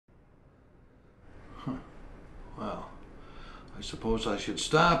I suppose I should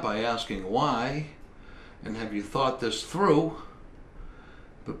start by asking why, and have you thought this through?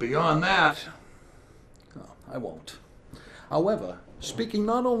 But beyond that... Oh, I won't. However, speaking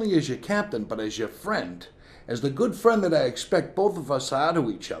not only as your captain, but as your friend, as the good friend that I expect both of us are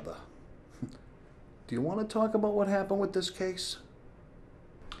to each other, do you want to talk about what happened with this case?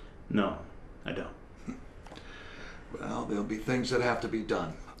 No, I don't. Well, there'll be things that have to be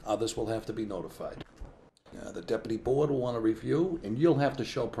done. Others will have to be notified. The deputy board will want to review, and you'll have to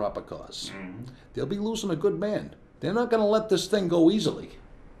show proper cause. They'll be losing a good man. They're not going to let this thing go easily.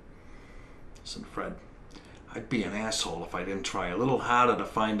 Listen, Fred, I'd be an asshole if I didn't try a little harder to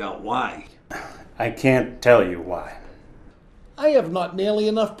find out why. I can't tell you why. I have not nearly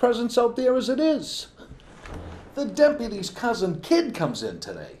enough presence out there as it is. The deputy's cousin Kid comes in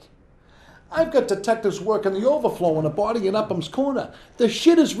today. I've got detectives working the overflow in a body in Upham's Corner. The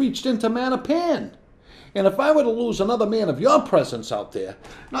shit has reached into Mattapan. And if I were to lose another man of your presence out there...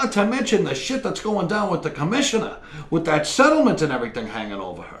 Not to mention the shit that's going down with the commissioner, with that settlement and everything hanging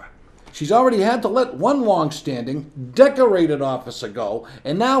over her. She's already had to let one long-standing, decorated officer go,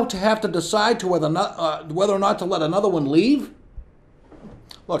 and now to have to decide to whether or not to let another one leave?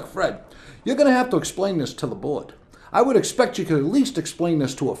 Look, Fred, you're going to have to explain this to the board. I would expect you could at least explain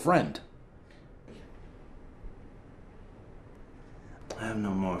this to a friend. I have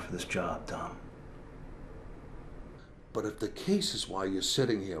no more for this job, Tom. But if the case is why you're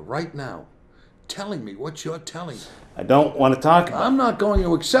sitting here right now, telling me what you're telling me... I don't want to talk about it. I'm not going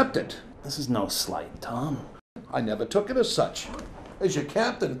to accept it. This is no slight, Tom. I never took it as such. As your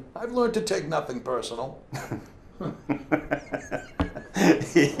captain, I've learned to take nothing personal.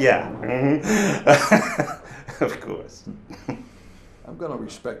 Yeah. Of course. I'm going to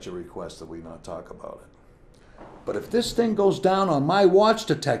respect your request that we not talk about it. But if this thing goes down on my watch,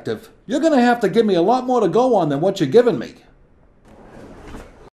 detective, you're going to have to give me a lot more to go on than what you're giving me.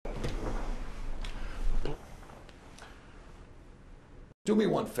 Do me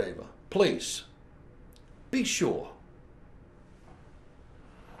one favor, please. Be sure